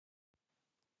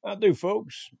I'll do,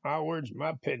 folks. My words, my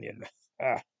opinion.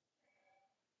 Ah,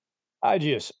 I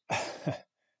just,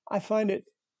 I find it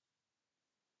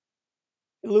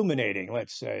illuminating,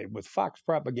 let's say, with Fox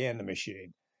propaganda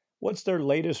machine. What's their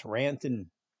latest rant and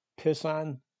piss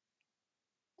on?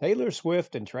 Taylor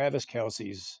Swift and Travis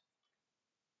Kelce's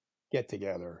get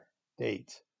together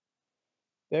date.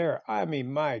 I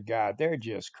mean, my God, they're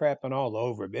just crapping all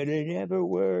over him. It'll never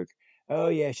work. Oh,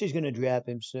 yeah, she's going to drop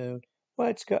him soon.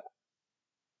 What's go?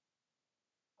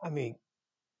 I mean,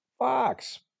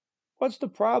 Fox, what's the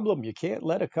problem? You can't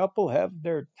let a couple have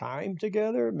their time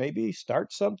together, maybe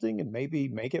start something and maybe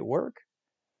make it work?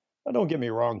 Now, don't get me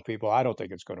wrong, people. I don't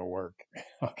think it's going to work.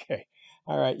 Okay.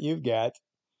 All right. You've got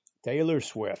Taylor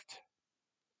Swift.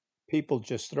 People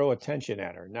just throw attention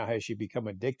at her. Now, has she become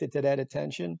addicted to that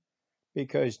attention?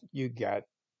 Because you got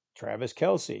Travis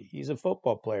Kelce. He's a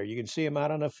football player. You can see him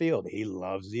out on the field. He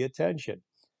loves the attention.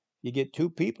 You get two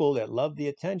people that love the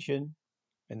attention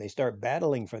and they start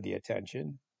battling for the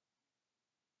attention.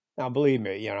 Now, believe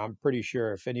me, I'm pretty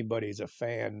sure if anybody's a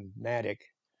fanatic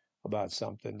about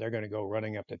something, they're going to go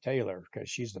running up to Taylor because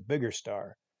she's the bigger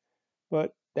star.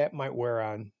 But that might wear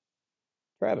on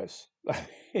Travis.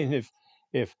 And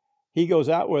if he goes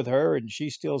out with her and she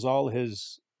steals all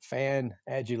his fan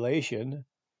adulation,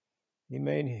 he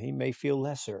may feel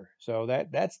lesser. So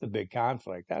that's the big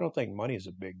conflict. I don't think money is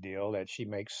a big deal that she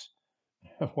makes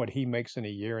what he makes in a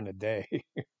year and a day.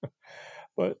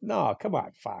 But no, come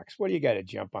on, Fox. What do you got to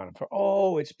jump on him for?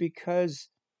 Oh, it's because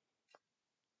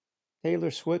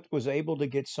Taylor Swift was able to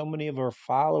get so many of her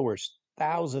followers,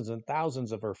 thousands and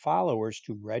thousands of her followers,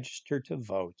 to register to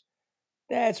vote.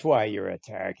 That's why you're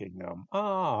attacking them.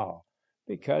 Oh,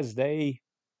 because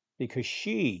because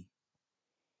she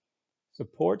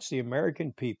supports the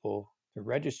American people to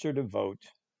register to vote.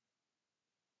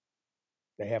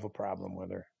 They have a problem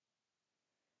with her.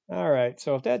 All right.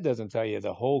 So if that doesn't tell you,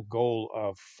 the whole goal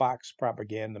of Fox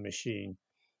propaganda machine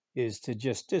is to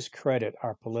just discredit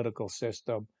our political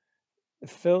system,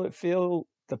 fill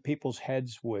the people's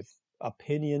heads with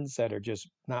opinions that are just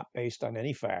not based on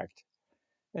any fact.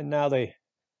 And now they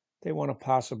want to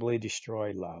possibly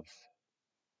destroy love.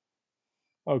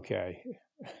 Okay.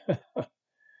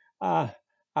 uh,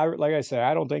 like I said,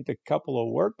 I don't think the couple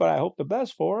will work, but I hope the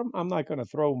best for them. I'm not going to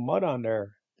throw mud on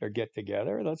their get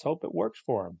together. Let's hope it works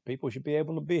for them. People should be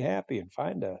able to be happy and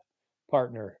find a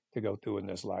partner to go through in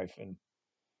this life, and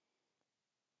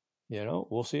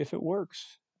we'll see if it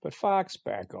works. But Fox,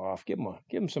 back off. Give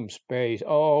him some space.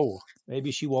 Oh, maybe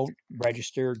she won't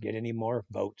register, get any more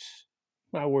votes.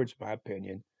 My words, my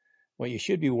opinion. What you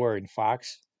should be worried,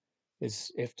 Fox,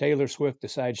 is if Taylor Swift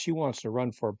decides she wants to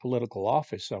run for a political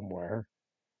office somewhere,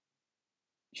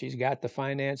 she's got the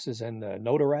finances and the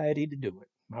notoriety to do it.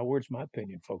 My words, my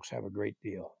opinion, folks. Have a great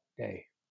deal. Day.